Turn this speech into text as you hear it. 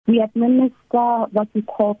we administer what we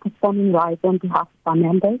call performing rights on behalf of our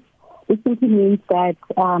members. This simply means that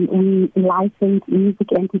we license music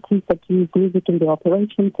entities that use music in their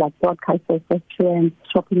operations, like broadcasters, restaurants,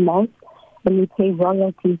 shopping malls, and we pay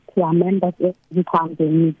royalties to our members every time their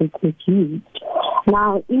music is used.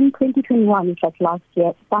 Now, in 2021, which was last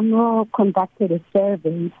year, SAMRO conducted a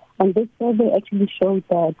survey, and this survey actually showed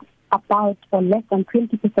that about or less than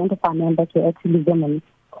 20% of our members were actually women.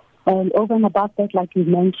 And over and above that, like you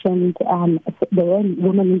mentioned, there were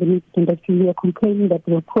women in the music industry who were complaining that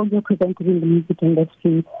they were poorly represented in the music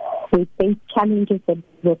industry. They faced challenges that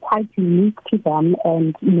were quite unique to them,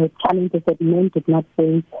 and challenges that men did not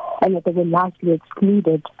face, and that they were largely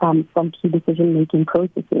excluded from key decision-making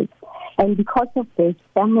processes. And because of this,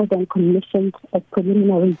 SAMRO then commissioned a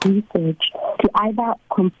preliminary research to either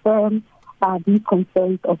confirm these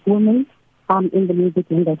concerns of women in the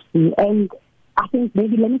music industry. And I think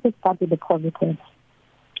maybe let me just start with the positives.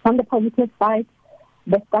 On the positive side,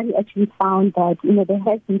 the study actually found that, there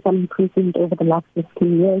has been some improvement over the last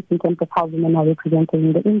 15 years in terms of how women are represented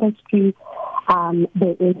in the industry.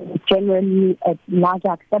 There is generally a larger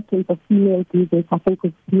acceptance of female DJs. I think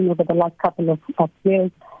we've seen over the last couple of years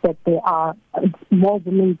that there are more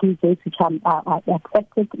women DJs which are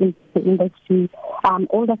accepted in the industry.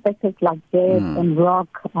 Older sectors like jazz and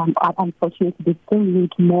rock, unfortunately, they still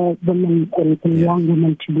need more women and young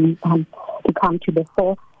women to come to the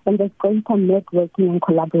fore. And there's greater networking and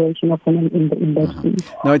collaboration of women in the industry.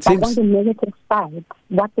 Now, it seems... on the negative side,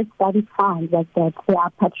 what the study found was that there are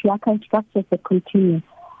patriarchal structures that continue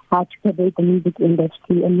to pervade the music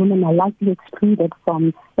industry, and women are likely excluded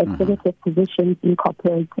from executive positions in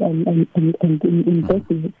corporate and in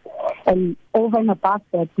business. And over and above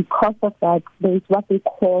that, because of that, there is what they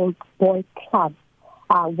call boys' clubs,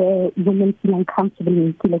 where women feel uncomfortable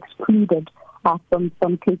and feel excluded from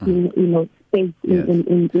taking, space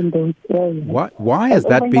in those areas. Why has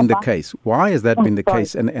that been the case? Why has that been the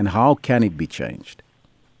case, and how can it be changed?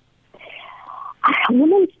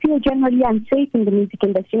 Women feel generally unsafe in the music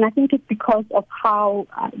industry, and I think it's because of how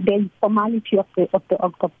the informality of the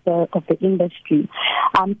industry.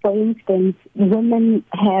 For instance, women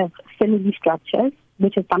have family structures,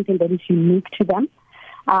 which is something that is unique to them.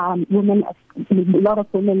 A lot of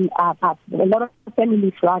families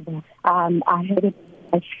rather are headed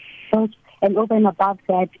by church, and over and above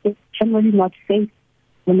that, it's generally not safe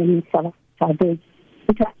for women in South Africa.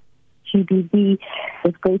 GBV,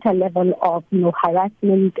 with greater level of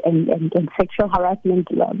harassment and sexual harassment,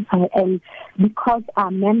 and because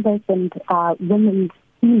our members and women,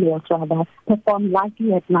 females rather, perform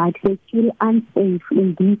lightly at night, they feel unsafe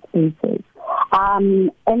in these spaces.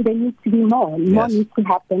 And there needs to be more. More needs to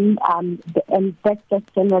happen, and that's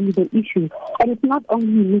just generally the issue. And it's not only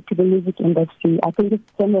unique to the music industry. I think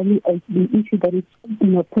it's generally the issue that is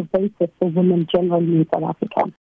pervasive for women generally in South Africa.